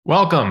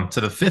Welcome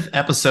to the fifth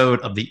episode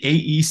of the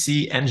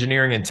AEC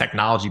Engineering and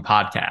Technology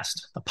Podcast,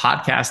 a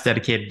podcast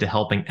dedicated to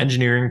helping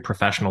engineering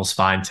professionals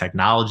find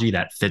technology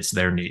that fits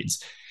their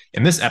needs.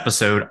 In this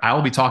episode, I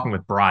will be talking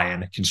with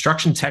Brian,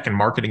 construction tech and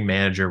marketing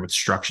manager with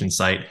Struction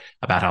Site,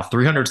 about how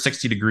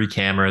 360-degree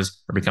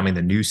cameras are becoming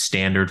the new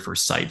standard for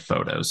site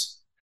photos.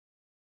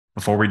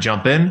 Before we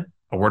jump in,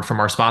 a word from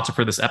our sponsor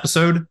for this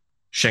episode,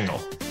 Shingle.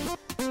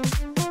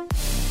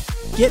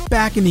 Get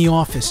back in the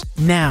office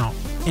now.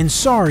 And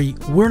sorry,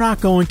 we're not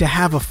going to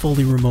have a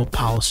fully remote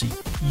policy.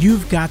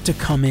 You've got to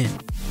come in.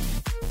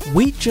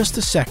 Wait just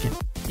a second.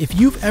 If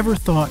you've ever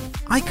thought,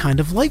 I kind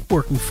of like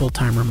working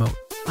full-time remote.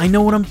 I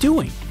know what I'm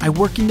doing. I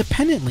work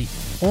independently.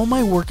 All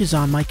my work is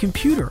on my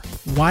computer.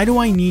 Why do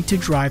I need to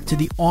drive to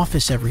the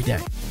office every day?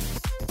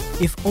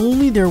 If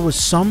only there was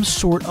some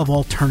sort of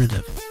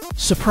alternative.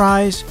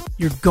 Surprise,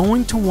 you're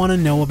going to want to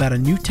know about a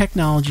new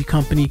technology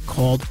company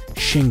called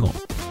Shingle.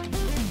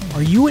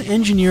 Are you an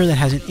engineer that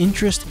has an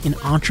interest in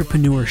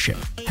entrepreneurship?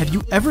 Have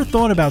you ever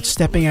thought about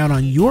stepping out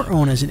on your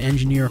own as an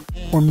engineer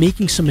or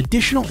making some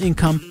additional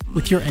income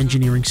with your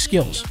engineering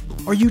skills?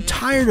 Are you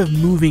tired of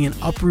moving and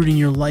uprooting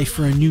your life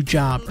for a new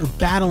job or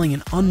battling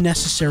an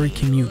unnecessary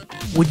commute?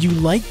 Would you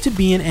like to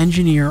be an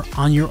engineer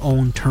on your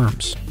own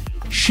terms?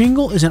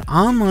 Shingle is an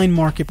online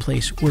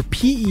marketplace where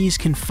PEs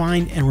can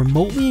find and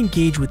remotely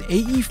engage with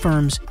AE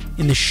firms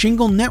in the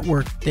Shingle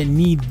network that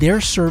need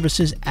their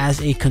services as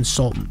a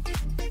consultant.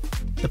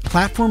 The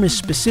platform is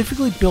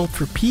specifically built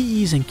for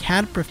PEs and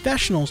CAD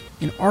professionals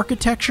in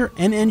architecture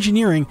and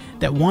engineering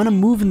that want to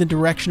move in the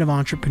direction of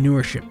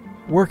entrepreneurship,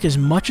 work as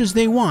much as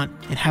they want,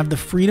 and have the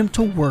freedom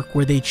to work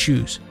where they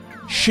choose.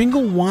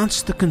 Shingle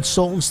wants the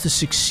consultants to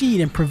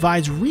succeed and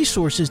provides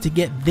resources to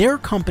get their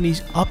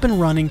companies up and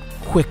running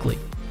quickly.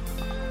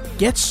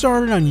 Get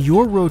started on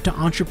your road to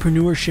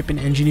entrepreneurship in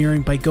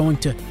engineering by going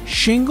to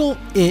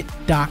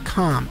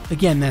shingkeit.com.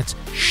 Again, that's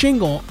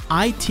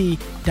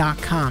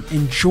shingkeit.com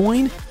and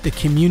join the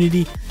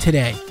community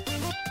today.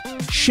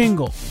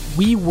 Shingle,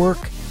 we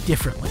work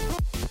differently.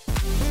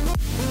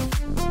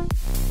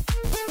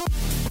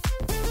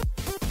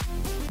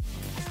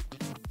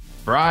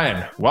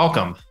 Brian,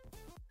 welcome.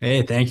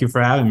 Hey, thank you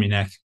for having me,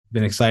 Nick.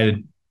 Been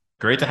excited.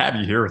 Great to have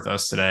you here with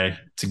us today.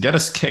 To get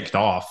us kicked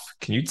off,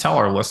 can you tell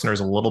our listeners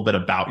a little bit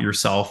about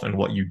yourself and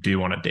what you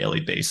do on a daily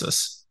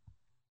basis?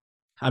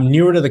 I'm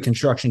newer to the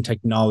construction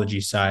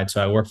technology side,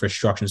 so I work for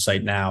Struction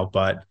Site now,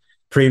 but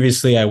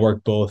previously I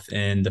worked both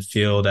in the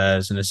field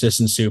as an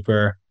assistant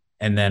super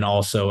and then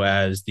also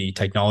as the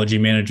technology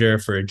manager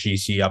for a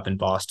GC up in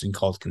Boston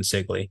called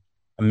Consigli.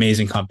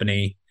 Amazing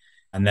company.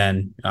 And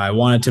then I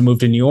wanted to move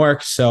to New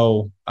York,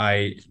 so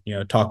I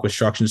talked with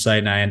Struction Site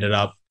and I ended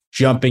up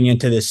jumping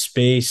into this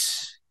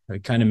space. I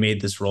kind of made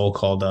this role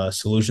called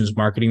solutions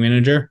marketing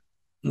manager,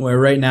 where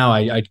right now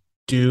I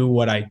do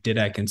what I did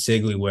at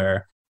Consigli,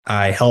 where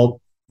I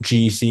help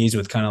GCs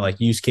with kind of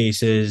like use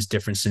cases,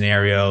 different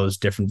scenarios,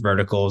 different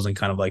verticals, and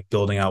kind of like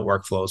building out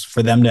workflows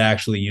for them to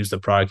actually use the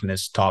product in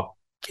its top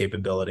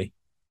capability.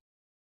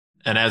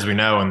 And as we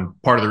know, and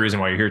part of the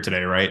reason why you're here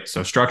today, right?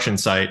 So Struction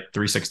Site,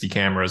 360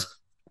 cameras,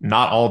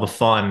 not all the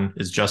fun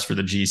is just for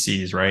the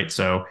GCs, right?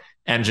 So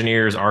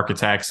engineers,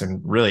 architects,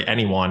 and really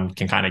anyone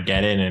can kind of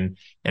get in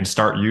and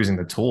start using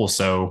the tool.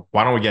 So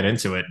why don't we get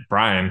into it?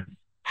 Brian,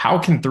 how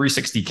can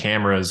 360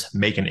 cameras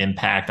make an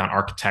impact on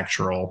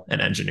architectural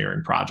and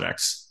engineering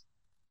projects?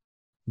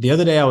 The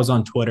other day I was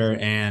on Twitter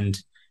and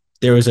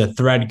there was a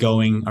thread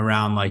going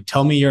around like,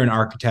 tell me you're an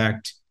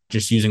architect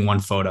just using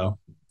one photo.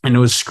 And it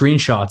was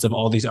screenshots of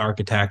all these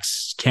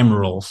architects'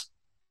 camera rolls,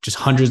 just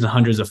hundreds and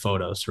hundreds of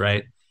photos,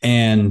 right?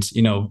 And,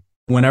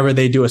 whenever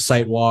they do a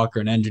site walk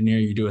or an engineer,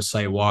 you do a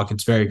site walk,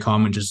 it's very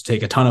common just to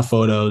take a ton of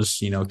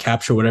photos,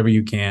 capture whatever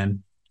you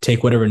can,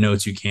 take whatever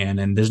notes you can.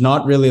 And there's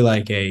not really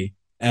like a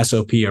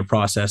SOP or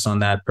process on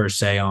that per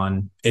se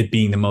on it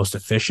being the most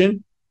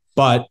efficient,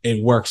 but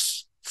it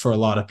works for a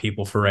lot of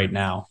people for right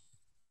now.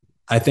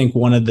 I think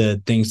one of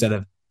the things that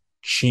have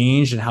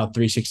changed and how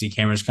 360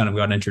 cameras kind of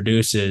got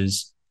introduced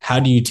is how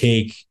do you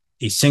take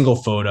a single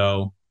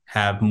photo,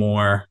 have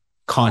more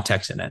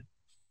context in it?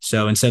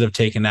 So instead of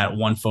taking that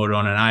one photo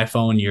on an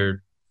iPhone,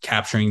 you're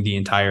capturing the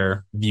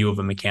entire view of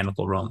a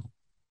mechanical room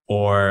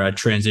or a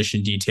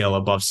transition detail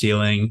above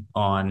ceiling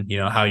on,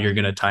 how you're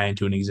going to tie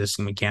into an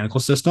existing mechanical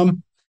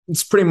system.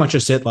 It's pretty much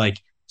just it, like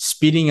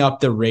speeding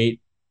up the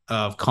rate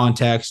of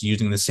context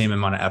using the same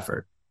amount of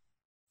effort.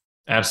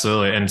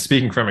 Absolutely. And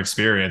speaking from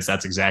experience,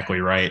 that's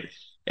exactly right.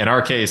 In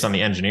our case, on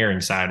the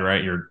engineering side,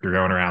 right, you're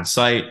going around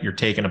site, you're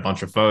taking a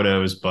bunch of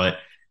photos, but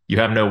you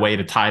have no way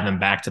to tie them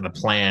back to the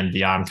plan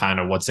beyond kind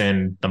of what's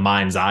in the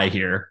mind's eye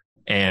here.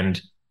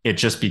 And it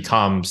just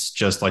becomes,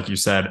 just like you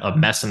said, a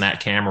mess in that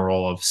camera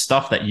roll of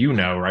stuff that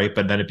right?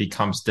 But then it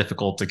becomes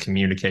difficult to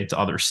communicate to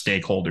other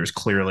stakeholders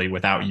clearly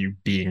without you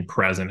being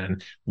present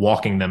and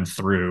walking them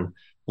through,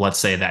 let's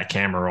say, that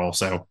camera roll.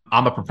 So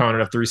I'm a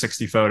proponent of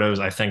 360 photos.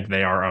 I think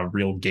they are a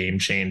real game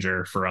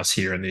changer for us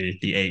here in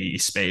the AE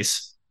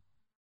space.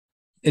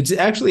 It's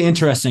actually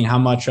interesting how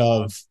much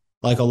of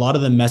like a lot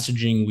of the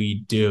messaging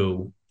we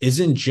do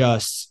isn't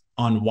just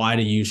on why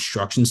to use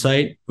Struction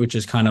Site, which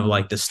is kind of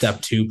like the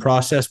step 2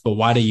 process, but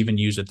why to even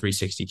use a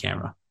 360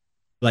 camera.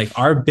 Like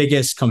our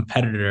biggest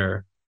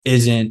competitor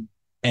isn't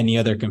any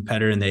other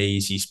competitor in the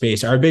AEC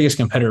space. Our biggest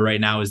competitor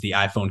right now is the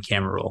iPhone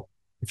camera roll.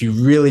 If you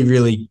really,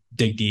 really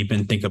dig deep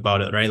and think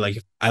about it, right? Like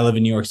if I live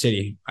in New York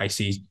City, I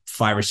see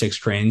 5 or 6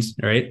 cranes,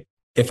 right?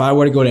 If I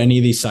were to go to any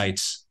of these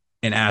sites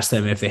and ask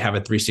them if they have a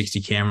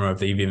 360 camera, if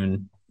they've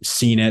even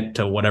seen it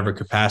to whatever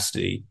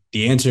capacity,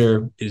 the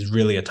answer is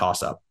really a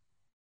toss-up.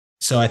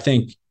 So I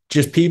think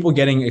just people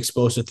getting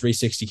exposed to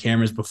 360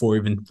 cameras before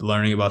even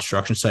learning about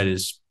Struction Site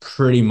is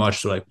pretty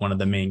much like one of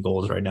the main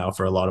goals right now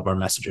for a lot of our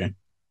messaging.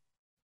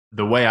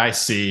 The way I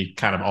see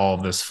kind of all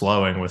of this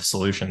flowing with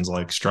solutions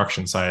like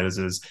Struction Site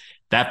is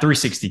that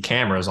 360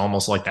 camera is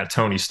almost like that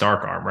Tony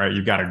Stark arm, right?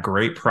 You've got a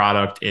great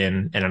product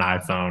in an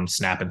iPhone,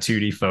 snapping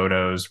 2D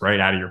photos right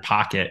out of your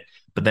pocket.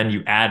 But then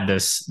you add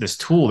this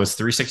tool, this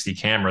 360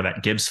 camera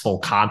that gives full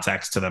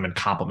context to them and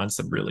complements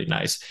them really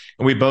nice.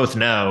 And we both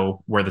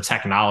know where the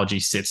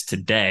technology sits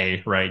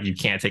today, right? You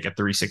can't take a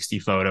 360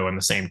 photo in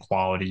the same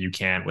quality you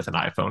can with an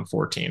iPhone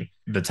 14.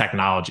 The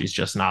technology is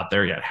just not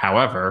there yet.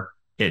 However,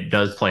 it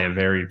does play a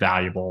very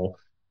valuable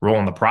role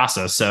in the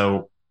process.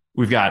 So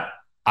we've got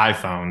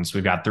iPhones,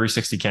 we've got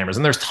 360 cameras,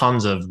 and there's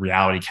tons of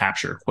reality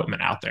capture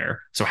equipment out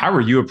there. So how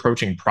are you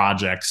approaching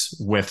projects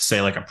with,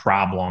 say, like a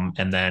problem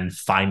and then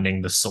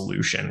finding the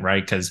solution,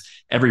 right? Because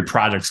every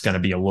project's going to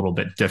be a little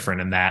bit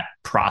different in that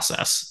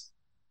process.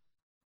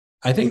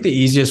 I think the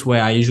easiest way,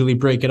 I usually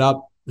break it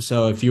up.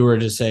 So if you were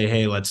to say,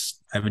 hey,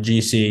 let's have a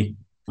GC,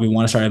 we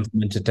want to start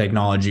implementing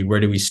technology, where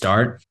do we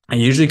start? I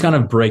usually kind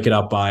of break it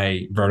up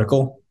by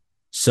vertical.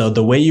 So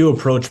the way you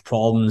approach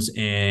problems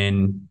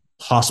in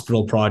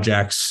hospital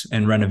projects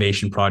and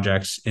renovation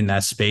projects in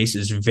that space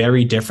is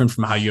very different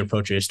from how you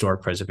approach a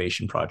historic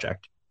preservation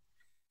project.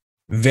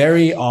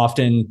 Very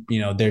often,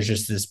 there's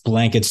just this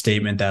blanket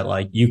statement that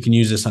like you can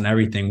use this on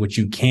everything, which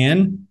you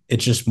can.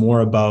 It's just more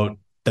about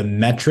the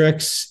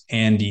metrics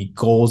and the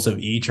goals of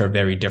each are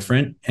very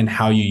different and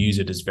how you use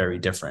it is very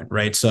different,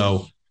 right?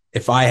 So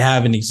if I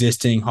have an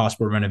existing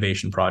hospital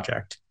renovation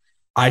project,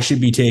 I should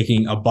be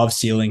taking above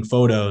ceiling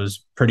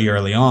photos pretty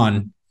early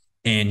on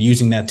and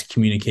using that to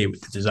communicate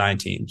with the design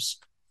teams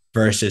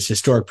versus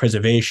historic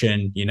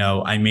preservation.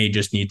 I may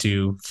just need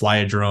to fly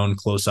a drone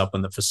close up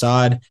on the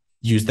facade,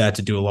 use that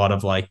to do a lot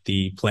of like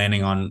the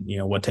planning on,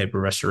 what type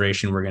of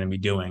restoration we're going to be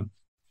doing.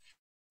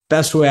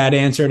 Best way I'd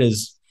answer it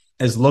is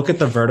look at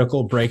the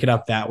vertical, break it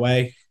up that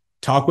way,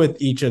 talk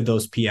with each of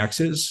those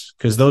PXs,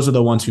 because those are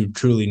the ones who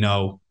truly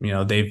know,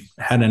 they've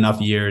had enough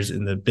years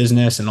in the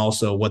business and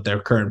also what their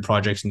current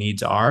project's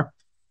needs are.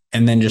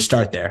 And then just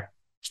start there.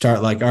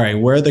 Start like, all right,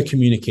 where are the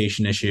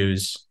communication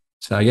issues?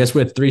 So I guess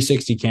with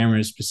 360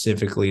 cameras,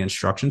 specifically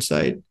Struction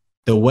Site,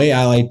 the way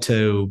I like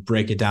to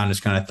break it down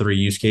is kind of 3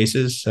 use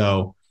cases.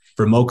 So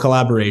remote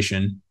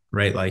collaboration,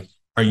 right? Like,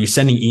 are you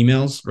sending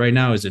emails right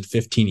now? Is it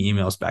 15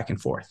 emails back and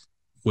forth,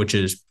 which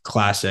is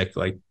classic.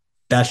 Like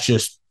that's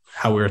just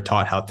how we were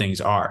taught how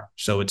things are.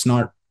 So it's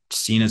not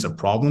seen as a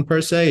problem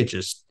per se. It's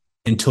just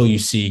until you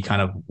see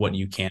kind of what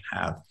you can't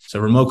have. So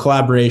remote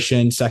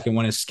collaboration. Second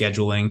one is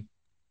scheduling.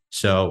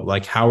 So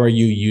like, how are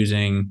you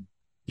using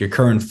your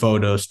current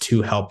photos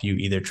to help you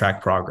either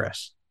track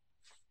progress?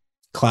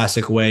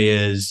 Classic way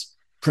is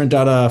print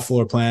out a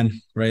floor plan,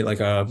 right? Like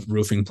a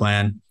roofing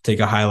plan,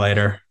 take a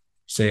highlighter,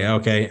 say,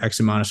 okay,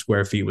 X amount of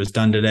square feet was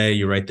done today.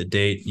 You write the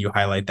date, you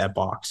highlight that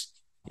box.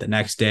 The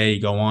next day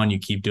you go on, you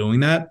keep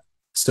doing that.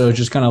 So it's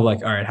just kind of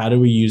like, all right, how do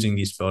we using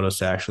these photos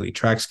to actually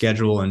track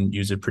schedule and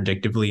use it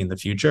predictively in the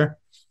future?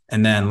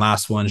 And then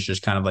last one is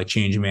just kind of like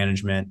change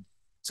management.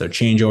 So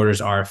change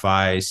orders,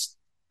 RFIs,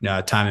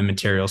 time and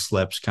material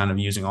slips, kind of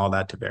using all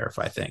that to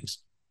verify things,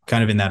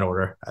 kind of in that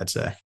order, I'd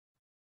say.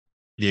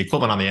 The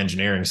equivalent on the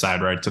engineering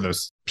side, right, to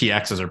those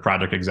PXs or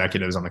project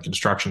executives on the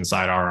construction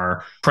side are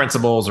our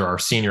principals or our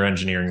senior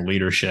engineering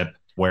leadership,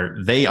 where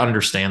they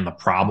understand the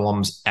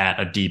problems at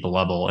a deep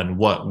level. And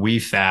what we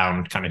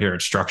found kind of here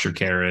at Structured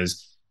Care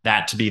is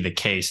that to be the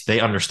case. They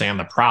understand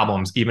the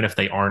problems, even if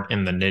they aren't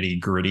in the nitty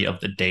gritty of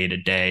the day to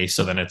day.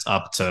 So then it's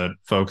up to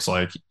folks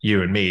like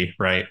you and me,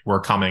 right?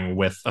 We're coming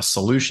with a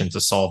solution to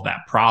solve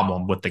that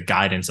problem with the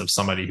guidance of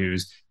somebody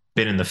who's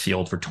been in the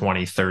field for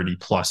 20, 30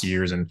 plus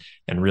years and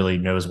really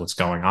knows what's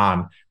going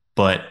on.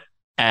 But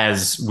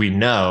as we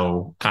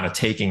know, kind of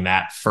taking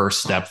that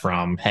first step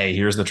from, hey,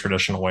 here's the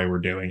traditional way we're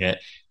doing it.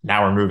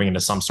 Now we're moving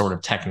into some sort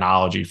of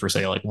technology for,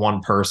 say, like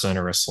one person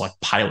or a select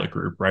pilot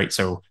group, right?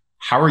 So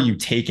how are you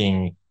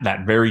taking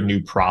that very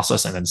new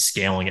process and then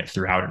scaling it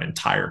throughout an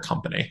entire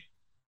company?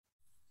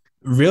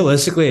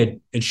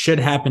 Realistically, it should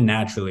happen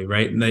naturally,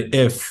 right?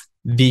 If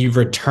the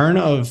return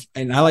of,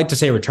 and I like to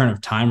say return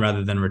of time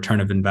rather than return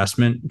of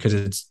investment, because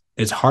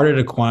it's harder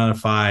to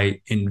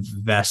quantify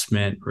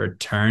investment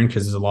return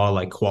because there's a lot of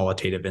like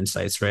qualitative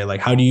insights, right?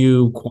 Like how do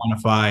you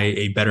quantify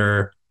a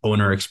better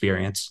owner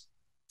experience?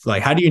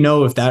 Like how do you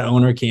know if that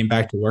owner came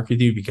back to work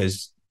with you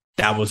because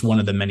that was one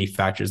of the many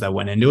factors that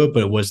went into it,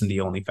 but it wasn't the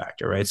only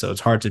factor, right? So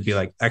it's hard to be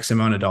like X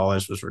amount of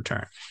dollars was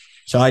returned.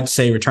 So I'd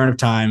say return of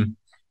time.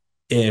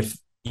 If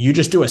you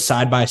just do a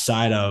side by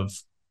side of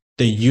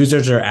the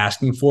users are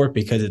asking for it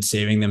because it's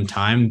saving them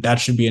time. That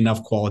should be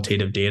enough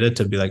qualitative data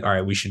to be like, all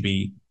right, we should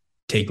be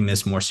taking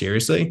this more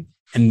seriously.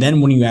 And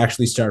then when you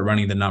actually start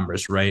running the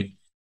numbers, right?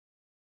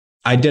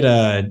 I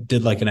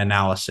did like an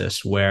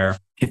analysis where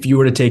if you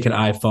were to take an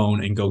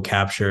iPhone and go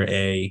capture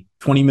a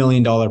 $20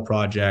 million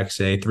project,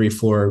 say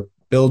 3-floor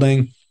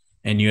building,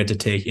 and you had to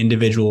take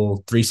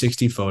individual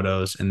 360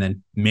 photos and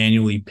then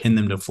manually pin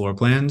them to floor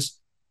plans,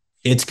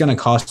 it's going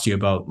to cost you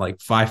about like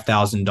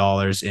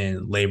 $5,000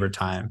 in labor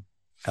time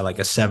at like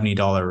a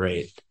 $70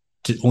 rate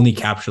to only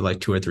capture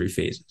like 2 or 3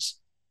 phases.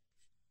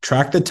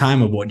 Track the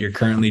time of what you're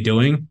currently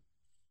doing,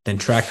 then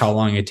track how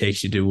long it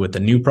takes you to do with the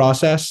new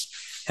process.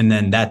 And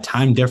then that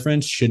time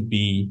difference should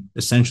be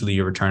essentially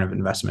your return of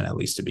investment, at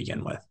least to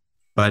begin with.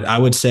 But I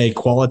would say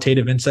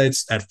qualitative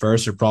insights at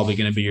first are probably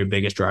going to be your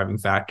biggest driving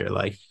factor.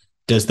 Like,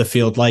 does the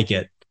field like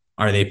it?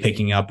 Are they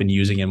picking up and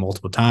using it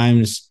multiple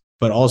times?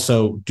 But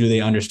also, do they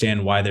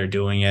understand why they're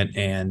doing it?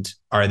 And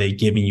are they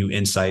giving you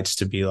insights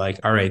to be like,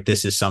 all right,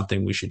 this is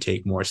something we should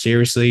take more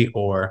seriously,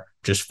 or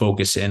just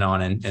focus in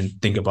on and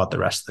think about the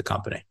rest of the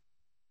company?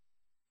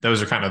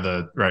 Those are kind of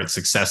the right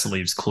success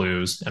leaves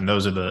clues. And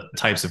those are the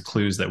types of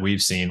clues that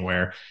we've seen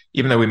where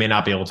even though we may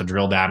not be able to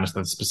drill down into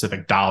the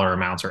specific dollar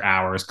amounts or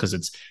hours, because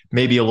it's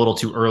maybe a little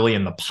too early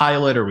in the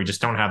pilot, or we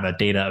just don't have that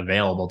data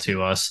available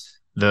to us,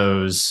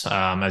 those,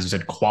 as you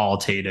said,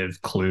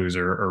 qualitative clues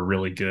are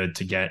really good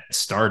to get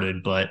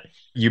started. But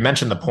you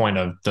mentioned the point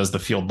of, does the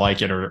field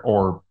like it,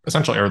 or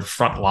essentially are the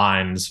front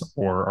lines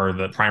or are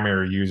the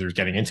primary users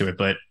getting into it?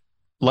 But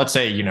let's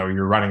say,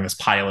 you're running this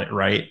pilot,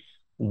 right?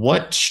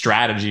 What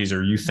strategies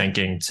are you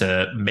thinking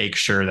to make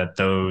sure that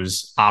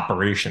those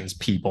operations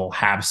people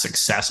have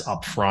success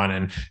up front,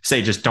 and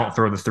say, just don't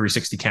throw the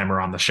 360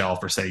 camera on the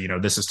shelf, or say,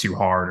 this is too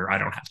hard, or I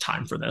don't have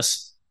time for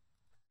this?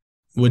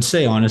 Would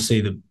say, honestly,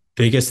 the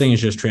biggest thing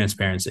is just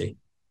transparency.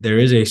 There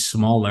is a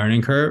small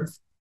learning curve,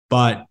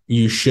 but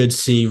you should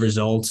see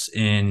results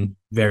in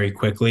very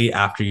quickly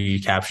after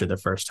you capture the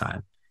first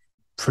time.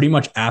 Pretty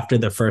much after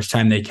the first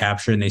time they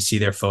capture and they see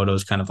their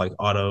photos kind of like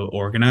auto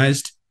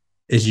organized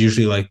is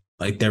usually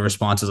like their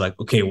response is like,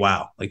 okay,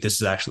 wow, like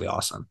this is actually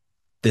awesome.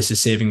 This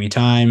is saving me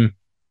time.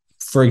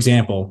 For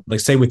example, like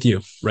say with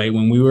you, right?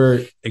 When we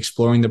were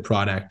exploring the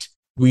product,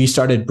 we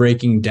started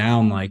breaking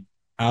down like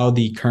how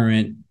the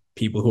current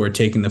people who are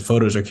taking the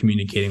photos are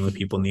communicating with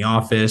people in the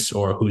office,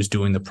 or who's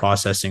doing the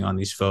processing on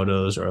these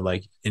photos, or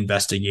like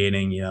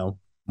investigating,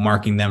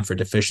 marking them for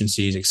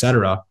deficiencies, et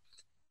cetera.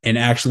 And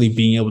actually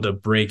being able to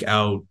break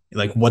out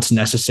like what's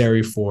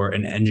necessary for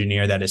an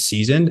engineer that is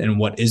seasoned and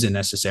what isn't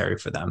necessary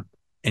for them,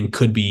 and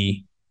could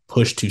be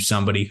pushed to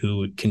somebody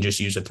who can just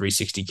use a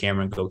 360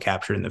 camera and go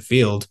capture in the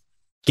field,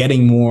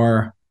 getting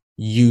more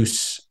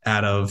use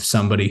out of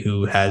somebody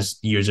who has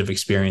years of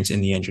experience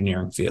in the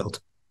engineering field.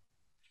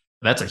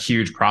 That's a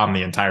huge problem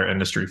the entire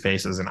industry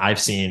faces. And I've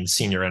seen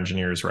senior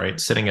engineers, right,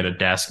 sitting at a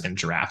desk and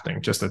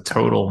drafting, just a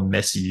total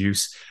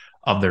misuse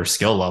of their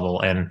skill level.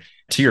 And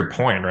to your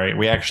point, right,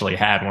 we actually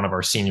had one of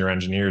our senior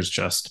engineers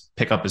just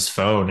pick up his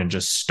phone and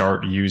just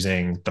start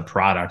using the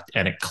product,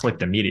 and it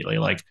clicked immediately.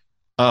 Like,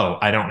 oh,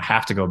 I don't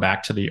have to go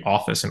back to the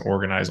office and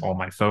organize all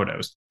my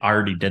photos. I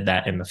already did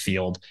that in the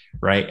field,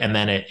 right? And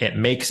then it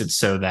makes it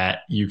so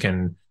that you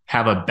can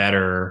have a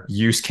better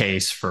use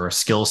case for a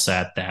skill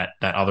set that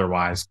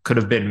otherwise could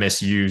have been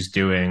misused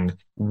doing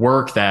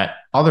work that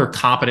other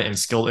competent and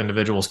skilled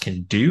individuals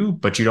can do,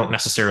 but you don't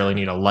necessarily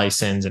need a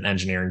license and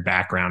engineering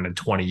background and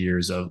 20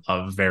 years of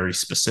very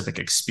specific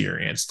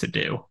experience to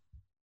do.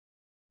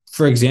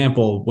 For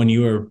example, when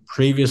you were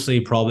previously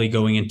probably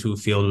going into a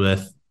field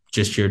with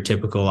just your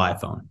typical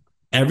iPhone,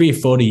 every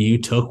photo you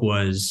took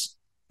was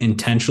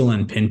intentional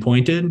and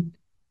pinpointed,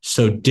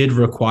 so did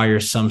require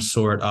some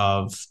sort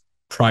of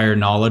prior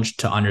knowledge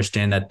to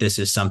understand that this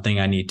is something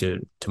I need to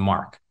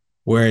mark.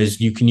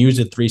 Whereas you can use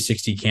a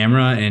 360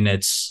 camera and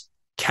it's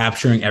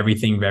capturing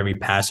everything very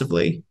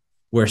passively,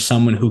 where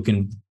someone who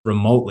can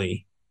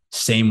remotely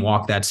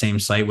walk that same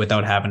site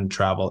without having to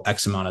travel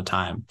X amount of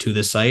time to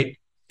the site,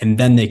 and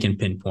then they can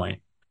pinpoint.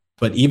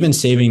 But even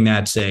saving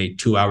that, say,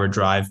 2-hour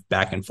drive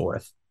back and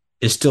forth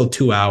is still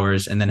 2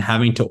 hours. And then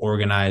having to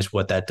organize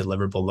what that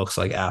deliverable looks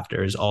like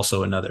after is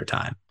also another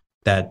time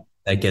that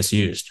gets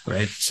used,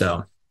 right?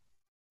 So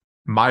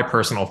my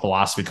personal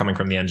philosophy coming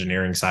from the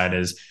engineering side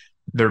is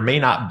there may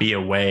not be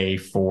a way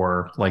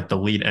for like the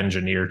lead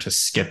engineer to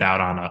skip out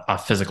on a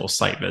physical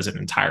site visit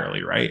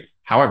entirely, right?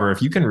 However,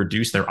 if you can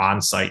reduce their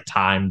on-site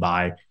time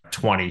by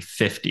 20,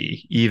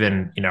 50,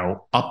 even,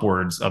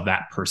 upwards of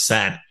that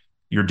percent,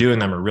 you're doing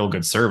them a real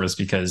good service.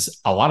 Because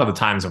a lot of the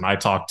times when I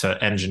talk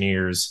to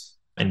engineers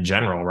in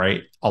general,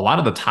 right, a lot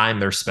of the time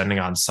they're spending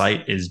on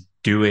site is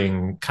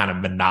doing kind of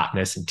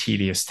monotonous and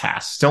tedious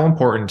tasks. Still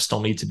important,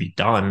 still need to be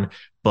done,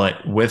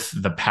 but with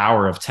the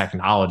power of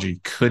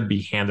technology could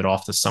be handed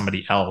off to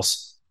somebody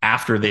else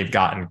after they've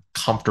gotten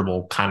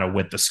comfortable kind of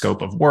with the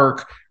scope of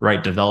work,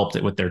 right? Developed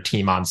it with their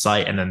team on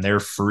site, and then they're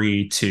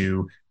free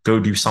to go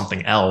do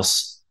something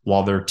else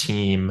while their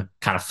team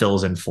kind of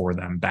fills in for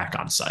them back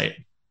on site.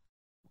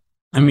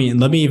 I mean,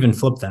 let me even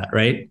flip that,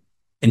 right?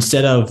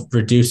 Instead of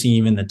reducing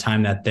even the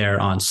time that they're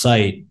on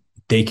site,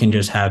 they can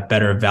just have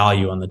better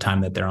value on the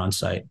time that they're on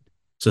site.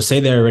 So say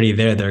they're already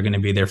there, they're going to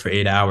be there for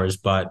 8 hours,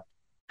 but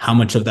how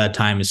much of that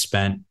time is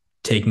spent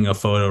taking a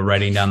photo,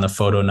 writing down the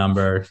photo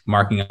number,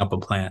 marking up a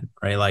plan,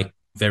 right? Like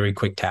very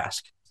quick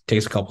task.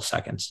 Takes a couple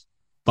seconds.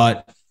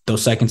 But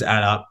those seconds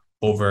add up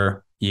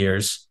over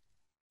years.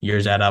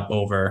 Years add up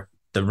over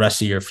the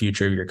rest of your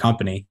future of your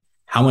company.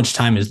 How much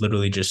time is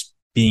literally just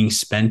being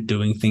spent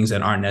doing things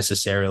that aren't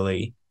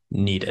necessarily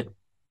needed?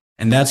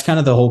 And that's kind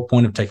of the whole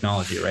point of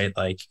technology, right?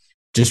 Like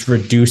just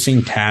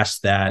reducing tasks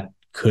that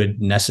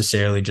could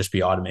necessarily just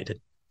be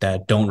automated,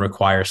 that don't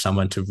require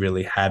someone to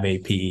really have a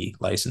PE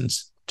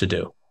license to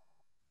do.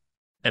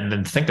 And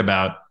then think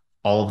about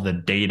all of the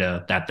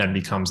data that then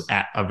becomes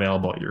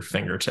available at your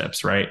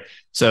fingertips, right?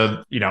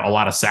 So, a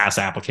lot of SaaS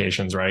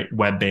applications, right?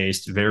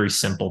 Web-based, very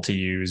simple to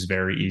use,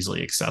 very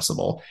easily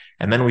accessible.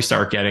 And then we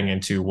start getting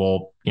into,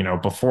 well,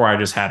 before I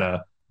just had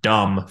a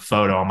dumb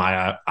photo on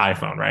my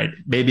iPhone, right?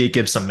 Maybe it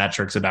gives some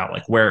metrics about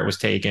like where it was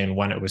taken,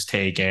 when it was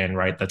taken,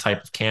 right? The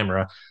type of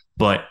camera,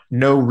 but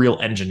no real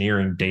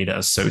engineering data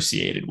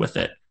associated with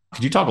it.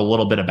 Could you talk a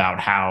little bit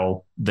about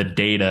how the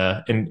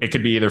data, and it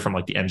could be either from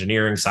like the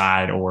engineering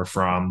side or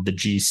from the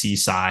GC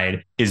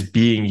side, is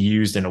being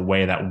used in a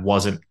way that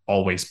wasn't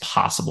always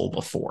possible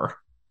before?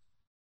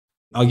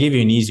 I'll give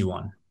you an easy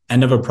one.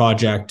 End of a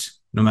project,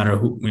 no matter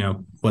who,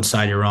 what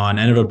side you're on,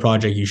 end of a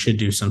project, you should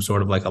do some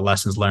sort of like a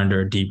lessons learned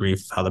or a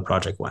debrief how the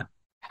project went.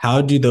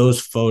 How do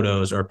those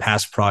photos or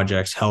past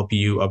projects help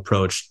you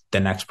approach the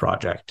next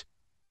project?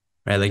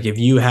 Right? Like if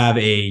you have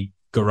a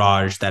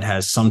garage that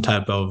has some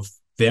type of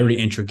very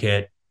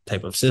intricate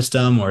type of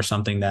system or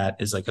something that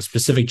is like a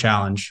specific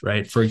challenge,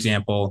 right? For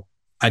example,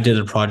 I did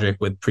a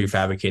project with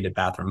prefabricated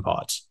bathroom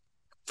pods.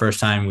 First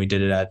time we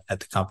did it at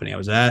the company I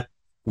was at,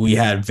 we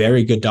had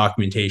very good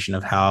documentation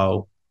of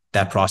how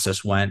that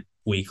process went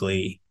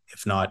weekly,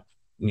 if not,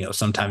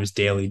 sometimes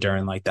daily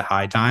during like the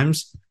high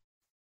times.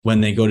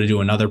 When they go to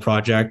do another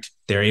project,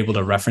 they're able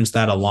to reference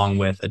that along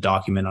with a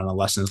document on the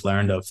lessons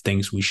learned of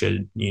things we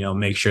should,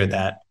 make sure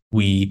that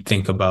we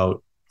think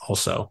about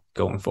also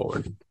going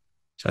forward.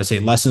 So I say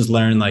lessons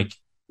learned, like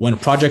when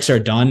projects are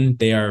done,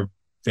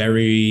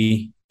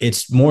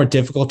 it's more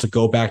difficult to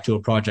go back to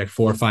a project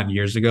 4 or 5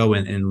 years ago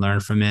and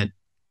learn from it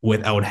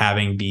without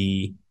having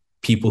the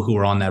people who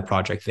were on that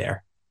project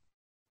there.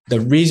 The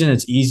reason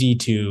it's easy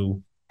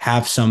to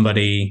have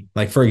somebody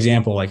like, for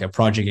example, like a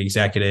project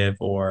executive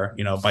or,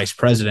 vice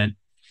president,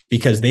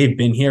 because they've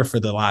been here for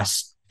the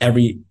last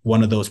every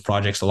one of those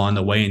projects along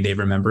the way and they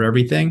remember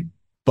everything.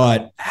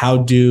 But how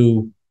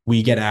do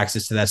we get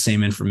access to that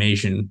same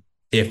information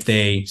if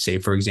they say,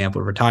 for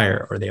example,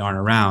 retire or they aren't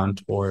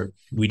around, or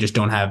we just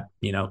don't have,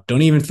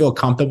 don't even feel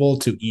comfortable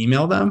to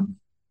email them,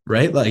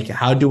 right? Like,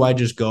 how do I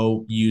just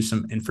go use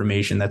some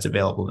information that's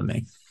available to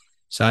me?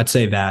 So I'd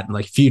say that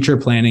like future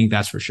planning,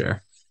 that's for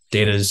sure.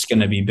 Data is going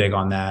to be big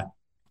on that.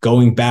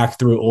 Going back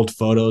through old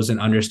photos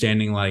and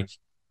understanding like,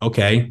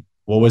 okay,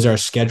 what was our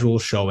schedule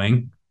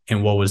showing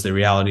and what was the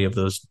reality of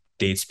those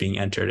dates being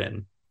entered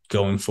in?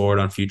 Going forward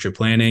on future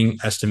planning,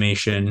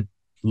 estimation,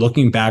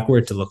 looking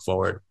backward to look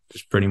forward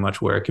is pretty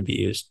much where it could be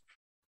used.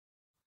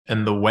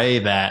 And the way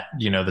that,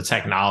 the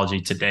technology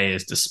today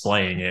is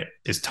displaying it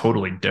is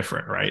totally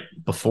different, right?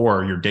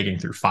 Before you're digging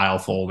through file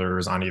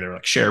folders on either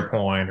like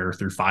SharePoint or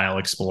through File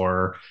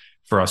Explorer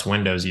for us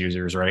Windows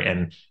users, right?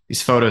 And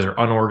these photos are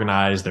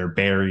unorganized, they're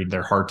buried,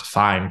 they're hard to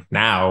find.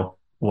 Now,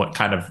 what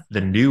kind of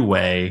the new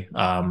way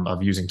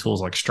of using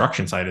tools like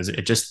Struction Site is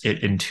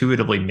it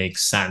intuitively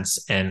makes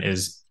sense and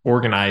is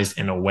organized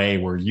in a way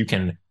where you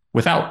can,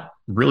 without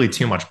really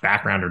too much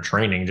background or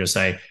training, just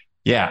say,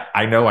 yeah,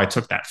 I know I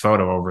took that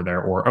photo over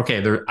there, or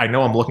okay, I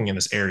know I'm looking in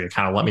this area,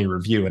 kind of let me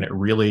review. And it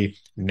really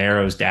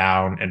narrows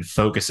down and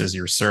focuses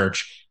your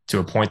search to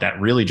a point that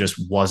really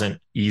just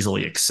wasn't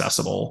easily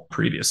accessible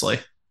previously.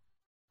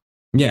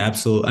 Yeah,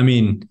 absolutely. I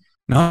mean,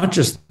 not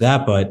just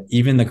that, but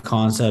even the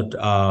concept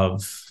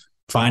of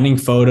finding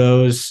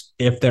photos,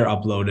 if they're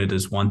uploaded,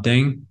 is one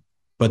thing,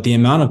 but the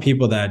amount of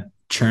people that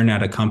churn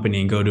at a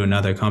company and go to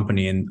another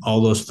company and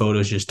all those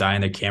photos just die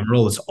in the camera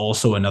roll is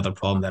also another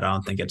problem that I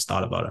don't think gets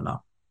thought about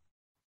enough.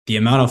 The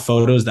amount of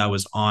photos that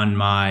was on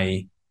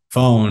my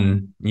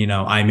phone,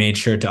 I made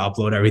sure to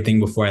upload everything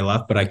before I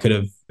left, but I could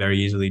have very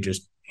easily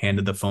just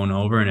handed the phone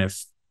over. And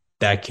if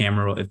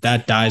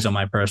that dies on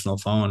my personal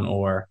phone,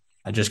 or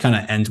it just kind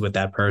of ends with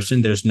that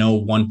person, there's no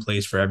one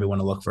place for everyone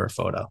to look for a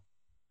photo.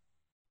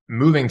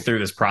 Moving through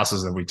this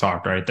process that we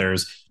talked, right?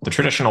 There's the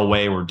traditional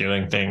way we're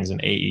doing things in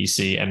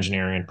AEC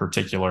engineering in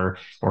particular.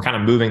 We're kind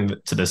of moving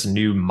to this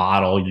new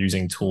model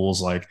using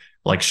tools like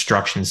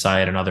Struction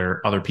Site and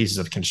other pieces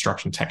of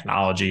construction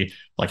technology.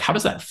 Like, how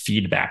does that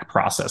feedback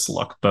process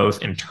look,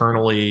 both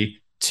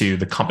internally to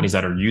the companies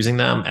that are using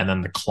them and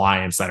then the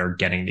clients that are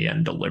getting the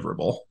end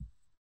deliverable?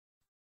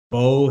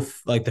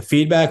 Both, like the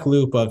feedback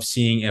loop of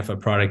seeing if a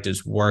product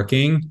is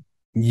working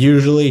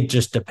usually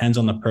just depends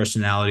on the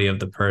personality of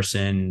the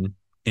person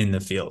in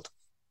the field.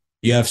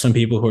 You have some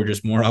people who are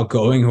just more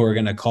outgoing who are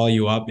going to call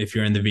you up if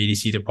you're in the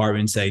VDC department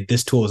and say,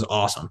 this tool is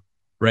awesome,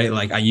 right?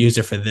 Like I use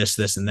it for this,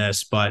 this, and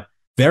this. But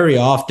very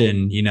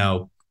often,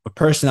 a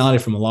personality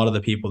from a lot of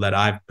the people that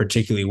I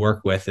particularly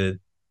work with,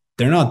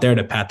 they're not there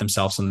to pat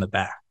themselves on the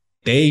back.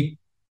 They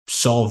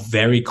solve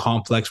very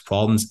complex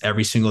problems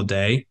every single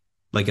day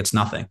like it's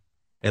nothing.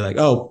 They're like,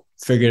 oh,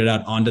 figured it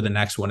out, on to the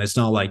next one. It's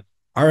not like,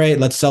 all right,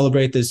 let's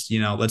celebrate this,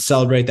 let's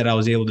celebrate that I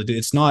was able to do.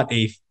 It's not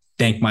a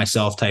thank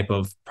myself type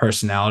of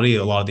personality,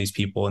 a lot of these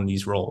people in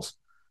these roles.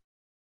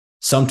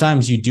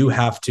 Sometimes you do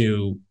have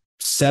to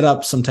set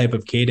up some type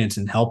of cadence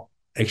and help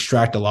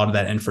extract a lot of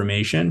that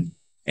information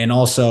and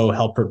also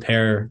help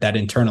prepare that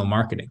internal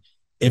marketing.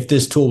 If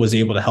this tool was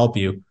able to help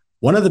you,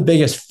 one of the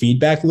biggest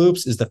feedback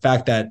loops is the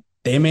fact that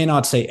they may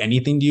not say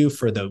anything to you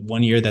for the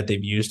 1 year that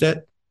they've used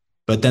it,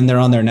 but then they're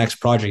on their next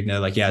project and they're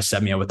like, yeah,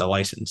 set me up with the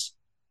license.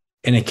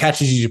 And it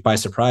catches you by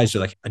surprise.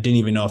 You're like, I didn't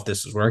even know if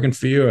this was working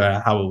for you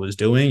or how it was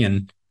doing.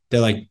 And they're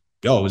like,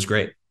 oh, it was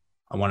great.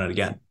 I want it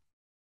again.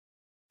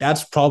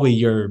 That's probably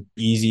your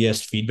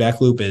easiest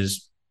feedback loop,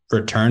 is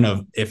return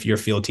of if your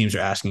field teams are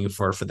asking you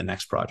for the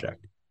next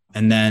project.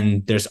 And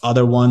then there's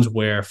other ones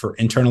where for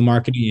internal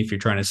marketing, if you're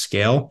trying to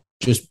scale,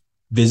 just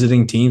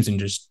visiting teams and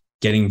just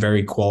getting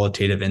very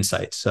qualitative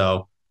insights.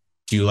 So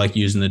do you like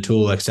using the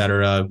tool, et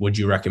cetera? Would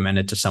you recommend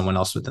it to someone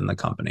else within the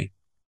company?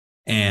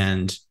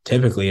 And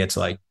typically it's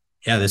like,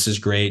 yeah, this is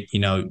great.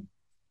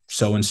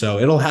 So-and-so,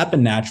 it'll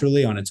happen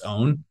naturally on its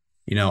own,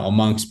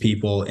 amongst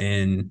people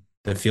in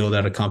the field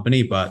at a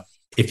company. But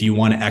if you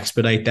want to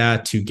expedite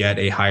that to get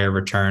a higher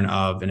return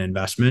of an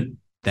investment,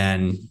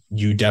 then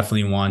you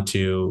definitely want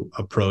to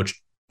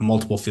approach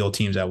multiple field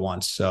teams at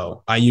once.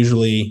 So I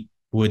usually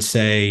would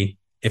say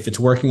if it's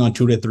working on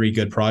 2 to 3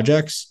 good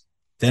projects,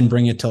 then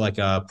bring it to like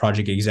a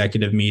project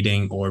executive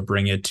meeting or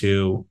bring it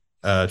to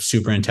a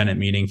superintendent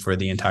meeting for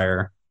the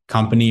entire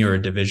company or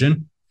a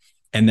division,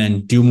 and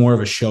then do more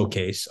of a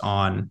showcase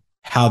on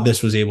how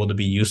this was able to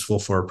be useful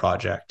for a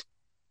project.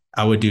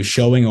 I would do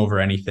showing over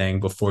anything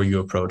before you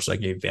approach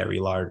like a very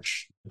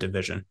large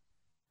division.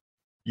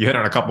 You hit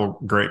on a couple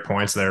great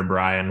points there,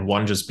 Brian.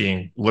 One just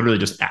being literally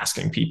just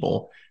asking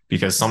people,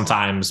 because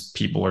sometimes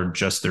people are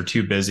they're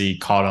too busy,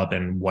 caught up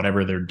in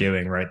whatever they're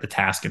doing, right? The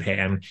task at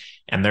hand,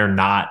 and they're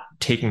not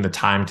taking the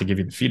time to give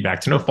you the feedback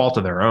to no fault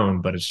of their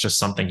own, but it's just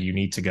something you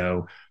need to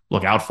go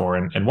look out for.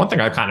 And one thing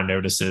I kind of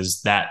noticed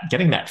is that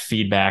getting that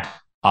feedback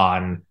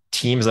on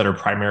teams that are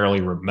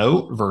primarily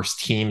remote versus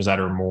teams that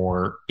are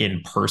more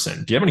in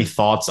person. Do you have any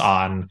thoughts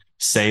on,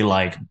 say,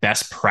 like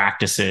best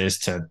practices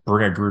to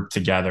bring a group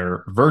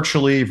together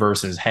virtually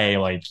versus, hey,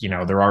 like,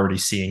 they're already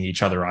seeing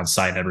each other on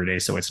site every day,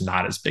 so it's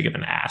not as big of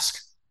an ask?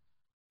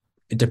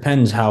 It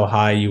depends how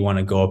high you want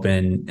to go up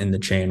in the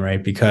chain,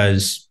 right?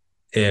 Because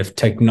if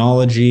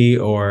technology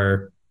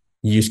or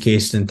use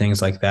cases and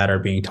things like that are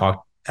being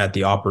talked at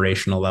the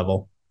operational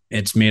level,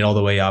 it's made all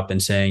the way up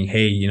and saying,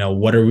 hey,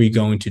 what are we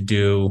going to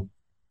do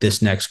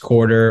this next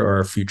quarter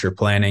or future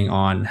planning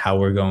on how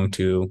we're going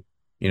to,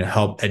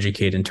 help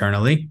educate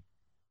internally.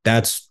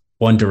 That's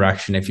one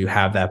direction if you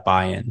have that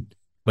buy-in.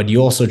 But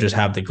you also just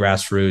have the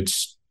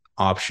grassroots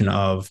option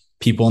of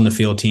people in the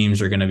field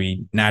teams are going to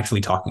be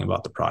naturally talking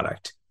about the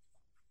product.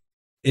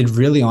 It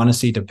really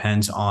honestly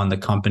depends on the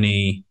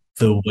company,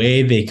 the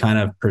way they kind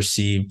of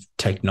perceive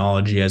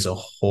technology as a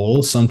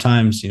whole.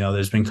 Sometimes,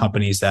 there's been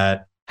companies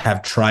that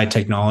have tried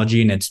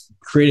technology and it's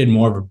created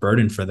more of a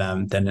burden for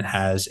them than it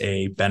has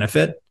a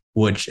benefit,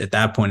 which at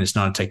that point it's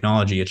not a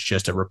technology, it's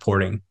just a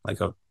reporting,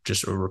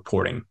 just a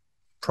reporting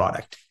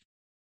product.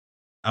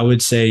 I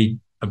would say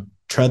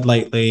tread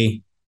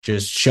lightly,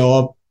 just show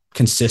up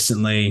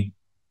consistently,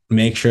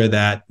 make sure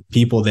that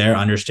people there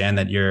understand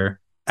that you're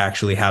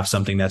actually have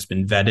something that's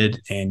been vetted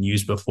and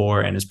used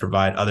before and has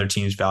provide other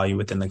teams value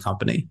within the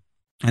company.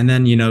 And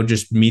then,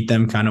 just meet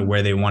them kind of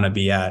where they want to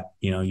be at.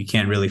 You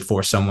can't really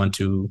force someone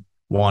to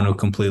want to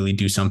completely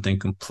do something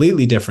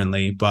completely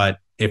differently, but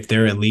if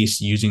they're at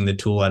least using the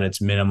tool at its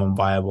minimum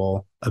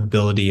viable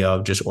ability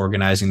of just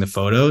organizing the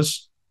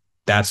photos,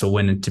 that's a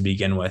win to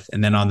begin with.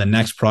 And then on the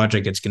next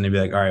project, it's going to be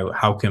like, all right,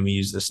 how can we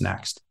use this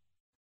next?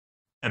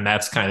 And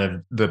that's kind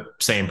of the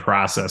same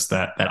process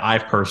that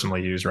I've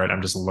personally used, right?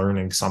 I'm just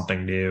learning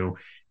something new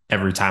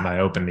every time I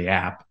open the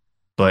app.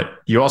 But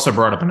you also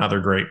brought up another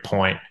great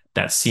point,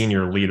 that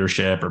senior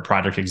leadership or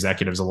project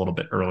executives a little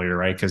bit earlier,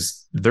 right?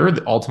 Because they're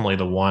ultimately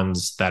the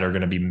ones that are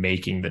going to be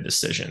making the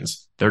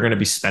decisions. They're going to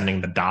be spending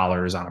the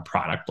dollars on a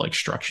product like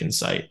Struction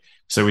Site.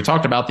 So we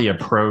talked about the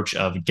approach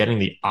of getting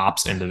the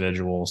ops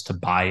individuals to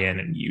buy in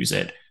and use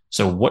it.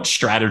 So what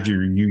strategy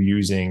are you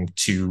using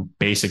to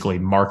basically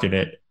market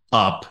it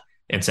up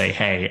and say,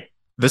 hey,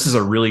 this is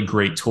a really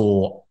great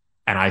tool,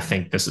 and I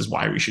think this is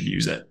why we should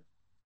use it?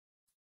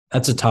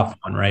 That's a tough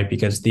one, right?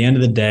 Because at the end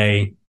of the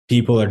day,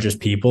 people are just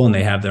people and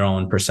they have their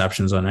own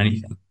perceptions on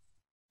anything.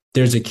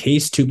 There's a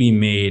case to be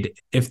made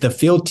if the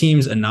field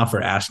teams enough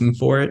are asking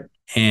for it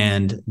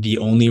and the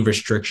only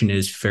restriction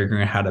is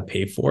figuring out how to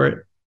pay for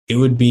it. It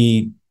would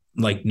be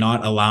like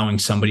not allowing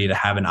somebody to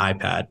have an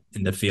iPad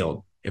in the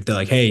field. If they're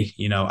like, hey,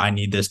 I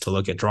need this to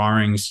look at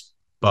drawings,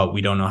 but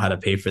we don't know how to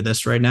pay for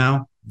this right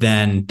now,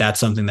 then that's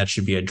something that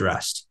should be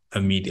addressed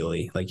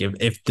immediately. Like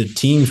if the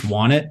teams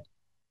want it,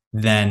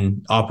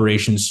 then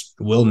operations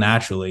will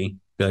naturally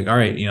be like, all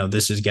right,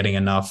 this is getting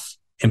enough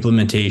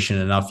implementation,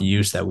 enough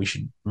use that we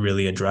should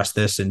really address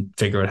this and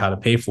figure out how to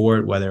pay for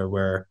it, whether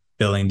we're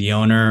billing the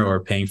owner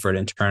or paying for it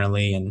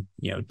internally, and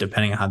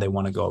depending on how they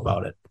want to go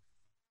about it.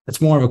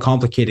 It's more of a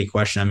complicated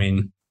question. I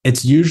mean,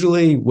 it's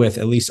usually, with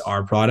at least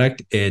our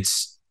product,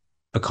 it's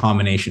a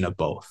combination of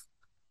both.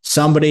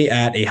 Somebody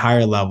at a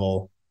higher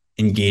level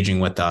engaging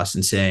with us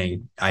and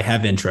saying, I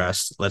have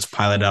interest, let's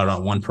pilot out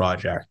on one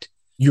project.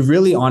 You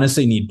really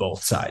honestly need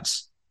both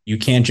sides. You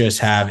can't just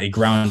have a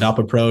ground up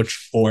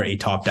approach or a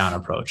top down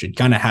approach. It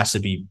kind of has to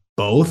be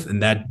both.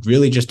 And that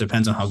really just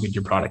depends on how good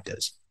your product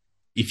is.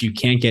 If you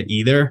can't get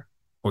either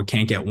or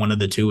can't get one of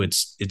the two,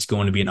 it's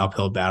going to be an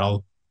uphill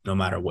battle no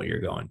matter what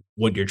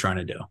you're trying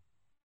to do.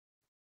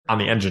 On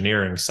the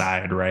engineering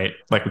side, right?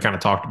 Like we kind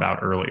of talked about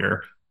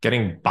earlier,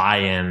 getting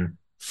buy-in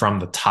from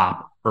the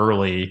top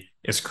early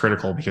is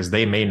critical because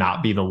they may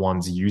not be the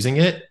ones using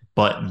it,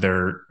 but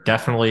they're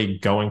definitely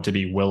going to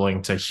be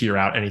willing to hear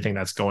out anything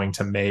that's going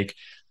to make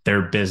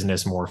their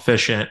business more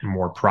efficient,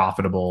 more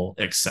profitable,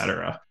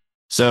 etc.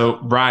 So,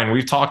 Brian,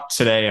 we've talked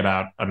today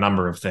about a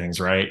number of things,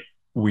 right?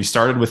 We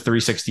started with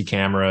 360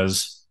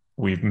 cameras.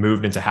 We've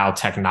moved into how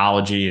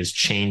technology is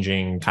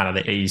changing kind of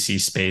the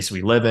AEC space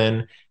we live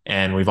in.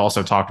 And we've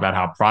also talked about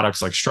how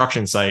products like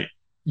Struction Sight,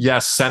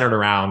 yes, centered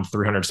around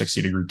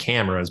 360-degree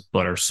cameras,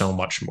 but are so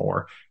much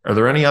more. Are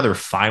there any other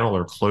final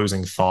or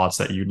closing thoughts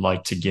that you'd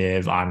like to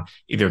give on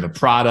either the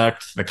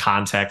product, the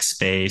context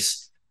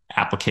space,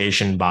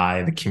 application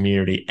by the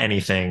community,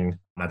 anything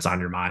that's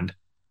on your mind?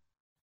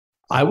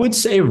 I would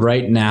say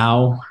right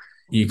now,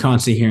 you're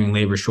constantly hearing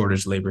labor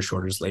shortage, labor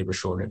shortage, labor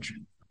shortage.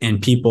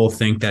 And people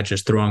think that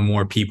just throwing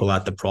more people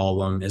at the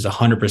problem is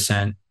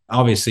 100%.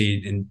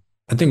 Obviously, and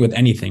I think with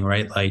anything,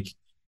 right? Like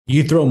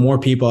you throw more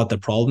people at the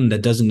problem,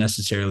 that doesn't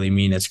necessarily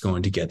mean it's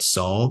going to get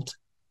solved,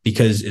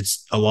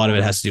 because a lot of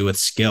it has to do with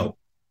skill,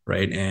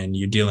 right? And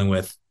you're dealing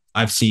with,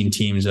 I've seen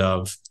teams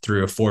of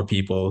 3 or 4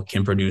 people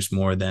can produce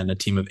more than a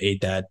team of 8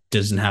 that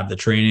doesn't have the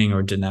training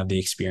or didn't have the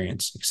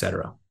experience,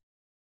 etc.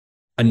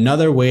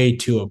 Another way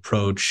to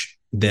approach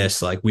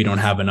this, like we don't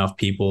have enough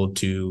people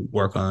to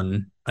work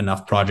on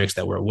enough projects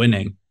that we're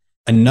winning.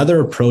 Another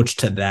approach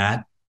to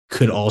that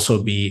could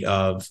also be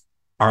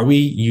are we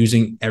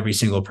using every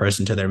single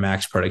person to their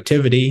max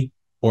productivity,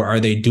 or are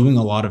they doing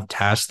a lot of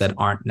tasks that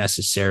aren't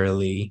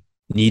necessarily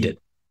needed?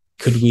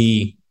 Could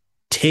we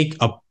take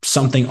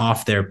something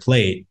off their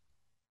plate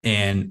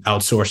and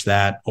outsource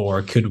that?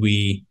 Or could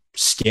we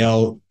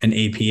scale an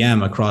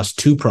APM across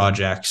 2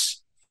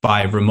 projects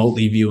by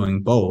remotely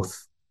viewing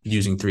both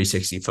using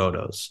 360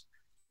 photos?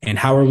 And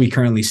how are we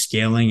currently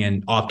scaling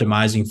and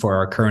optimizing for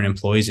our current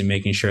employees and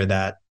making sure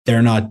that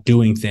they're not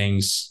doing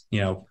things,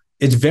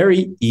 it's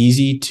very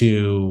easy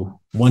to,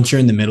 once you're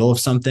in the middle of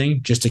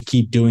something, just to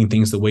keep doing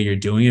things the way you're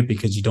doing it,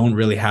 because you don't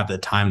really have the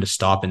time to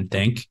stop and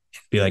think,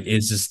 be like,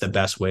 is this the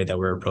best way that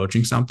we're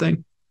approaching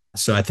something?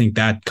 So I think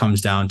that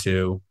comes down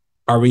to,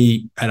 are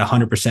we at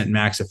 100%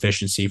 max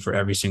efficiency for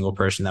every single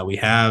person that we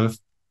have?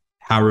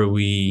 How are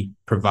we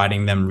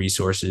providing them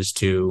resources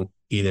to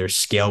either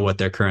scale what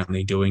they're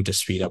currently doing to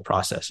speed up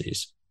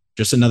processes?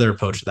 Just another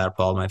approach to that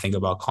problem I think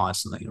about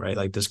constantly, right?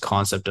 Like this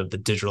concept of the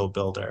digital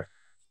builder,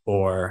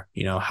 or,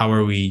 how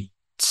are we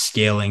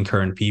scaling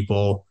current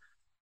people?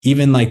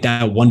 Even like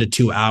that 1 to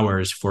 2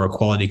 hours for a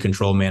quality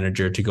control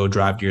manager to go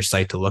drive to your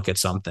site to look at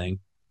something,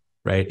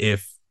 right?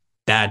 If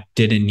that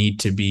didn't need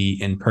to be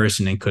in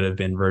person and could have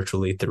been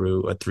virtually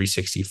through a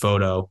 360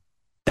 photo,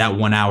 that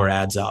 1 hour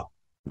adds up.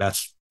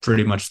 That's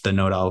pretty much the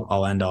note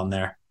I'll end on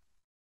there.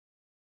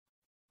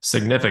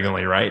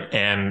 Significantly, right?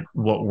 And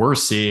what we're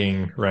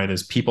seeing, right,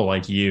 is people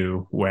like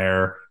you,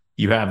 where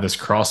you have this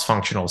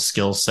cross-functional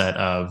skill set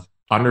of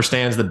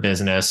understands the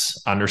business,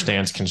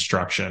 understands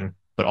construction,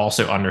 but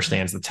also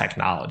understands the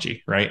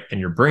technology, right? And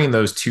you're bringing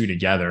those two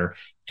together.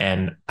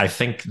 And I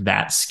think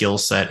that skill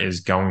set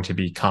is going to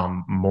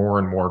become more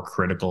and more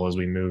critical as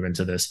we move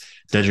into this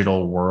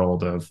digital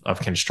world of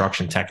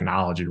construction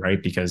technology,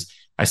 right? Because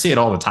I see it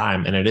all the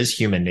time, and it is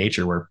human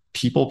nature where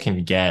people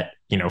can get,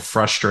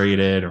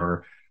 frustrated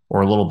or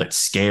a little bit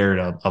scared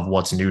of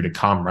what's new to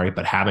come, right?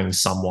 But having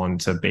someone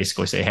to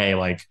basically say, hey,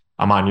 like,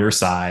 I'm on your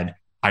side.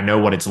 I know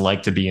what it's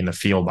like to be in the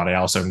field, but I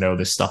also know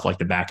this stuff like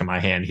the back of my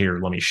hand. Here,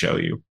 let me show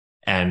you.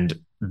 And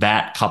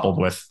that, coupled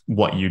with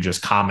what you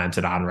just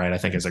commented on, right, I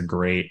think is a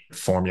great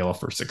formula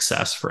for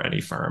success for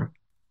any firm.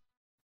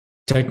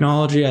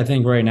 Technology, I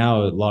think right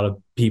now, a lot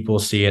of people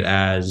see it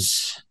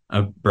as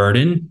a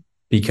burden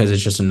because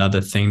it's just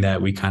another thing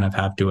that we kind of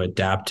have to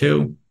adapt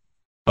to.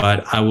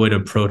 But I would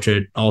approach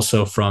it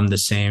also from the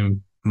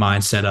same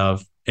mindset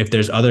of, if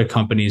there's other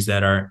companies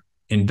that are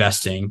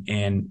investing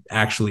and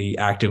actually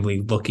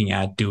actively looking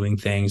at doing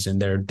things,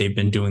 and they've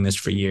been doing this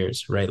for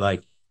years, right?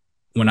 Like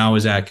when I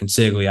was at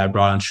Consigli, I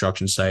brought on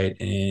Struction Sight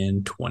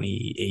in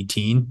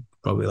 2018,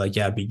 probably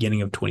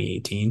beginning of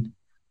 2018,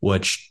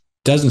 which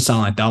doesn't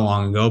sound like that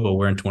long ago, but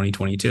we're in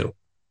 2022.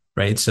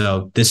 right?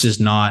 So this is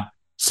not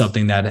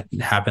something that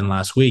happened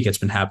last week. It's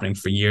been happening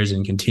for years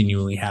and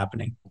continually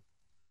happening.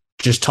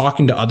 Just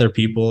talking to other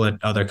people at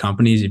other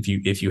companies,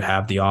 if you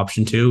have the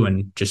option to,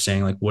 and just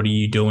saying like, what are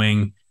you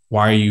doing?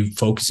 Why are you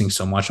focusing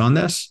so much on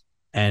this?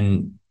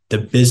 And the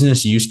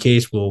business use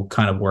case will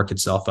kind of work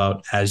itself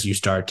out as you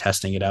start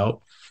testing it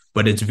out.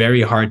 But it's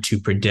very hard to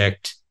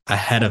predict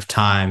ahead of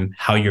time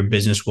how your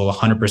business will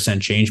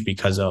 100% change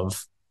because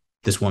of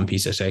this one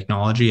piece of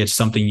technology. It's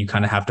something you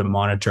kind of have to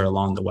monitor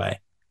along the way.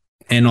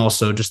 And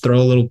also just throw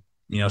a little,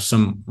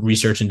 some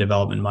research and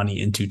development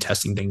money into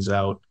testing things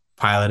out,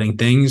 piloting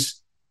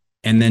things,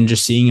 and then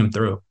just seeing them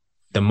through.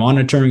 The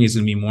monitoring is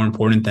going to be more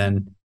important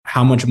than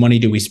how much money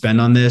do we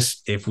spend on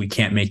this if we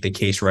can't make the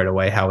case right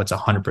away, how it's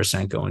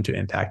 100% going to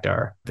impact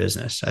our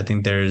business. I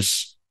think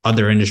there's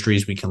other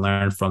industries we can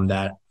learn from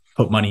that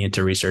put money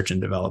into research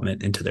and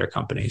development into their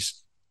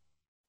companies.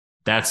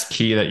 That's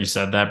key that you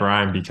said that,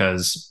 Brian,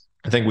 because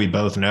I think we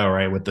both know,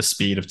 right, with the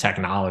speed of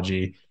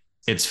technology,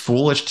 it's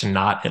foolish to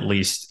not at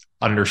least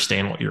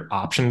understand what your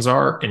options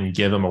are and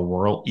give them a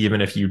whirl,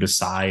 even if you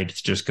decide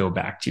to just go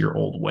back to your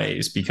old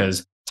ways.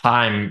 Because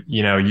time,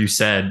 you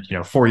said,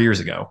 4 years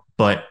ago,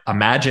 but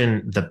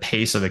imagine the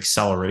pace of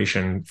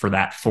acceleration for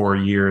that 4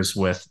 years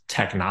with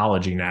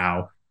technology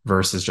now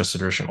versus just a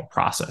traditional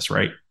process,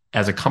 right?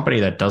 As a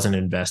company that doesn't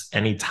invest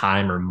any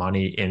time or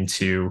money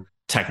into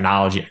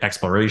technology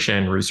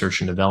exploration, research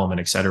and development,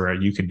 et cetera,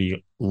 you could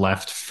be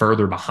left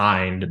further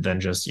behind than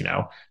just,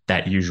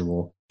 that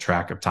usual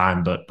track of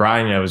time. But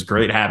Brian, it was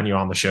great having you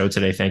on the show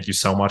today. Thank you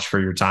so much for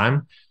your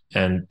time.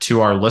 And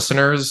to our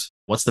listeners,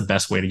 what's the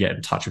best way to get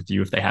in touch with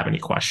you if they have any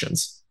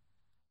questions?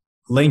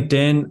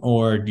 LinkedIn,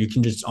 or you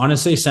can just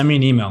honestly send me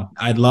an email.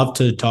 I'd love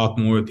to talk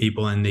more with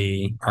people in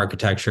the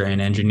architecture and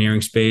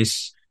engineering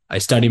space. I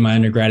studied my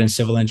undergrad in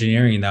civil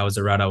engineering, and that was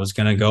the route I was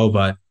going to go.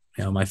 But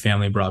my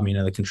family brought me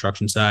to the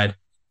construction side.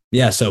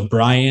 Yeah, so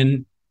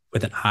Brian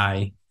with an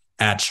I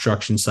at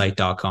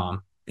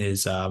structionsite.com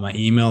is my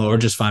email, or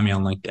just find me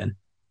on LinkedIn.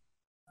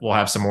 We'll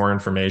have some more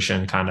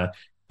information kind of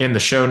in the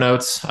show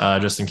notes,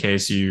 just in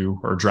case you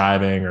are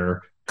driving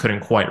or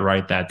couldn't quite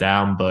write that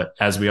down. But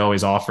as we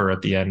always offer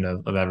at the end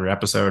of every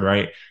episode,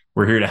 right,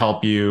 we're here to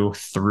help you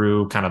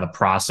through kind of the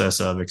process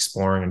of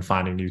exploring and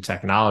finding new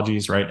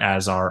technologies, right?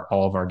 As are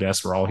all of our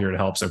guests, we're all here to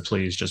help. So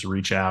please just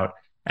reach out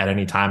at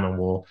any time and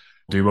we'll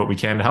do what we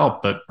can to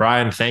help. But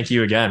Brian, thank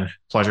you again.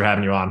 Pleasure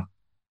having you on.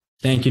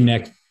 Thank you,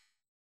 Nick.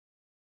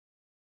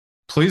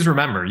 Please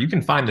remember, you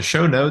can find the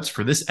show notes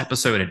for this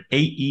episode at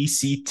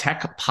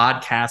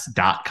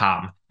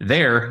aectechpodcast.com.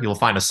 There, you'll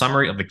find a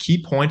summary of the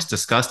key points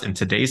discussed in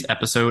today's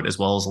episode, as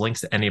well as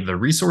links to any of the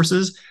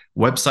resources,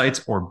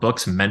 websites, or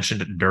books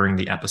mentioned during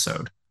the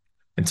episode.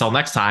 Until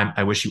next time,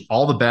 I wish you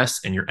all the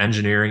best in your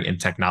engineering and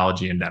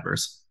technology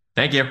endeavors.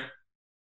 Thank you.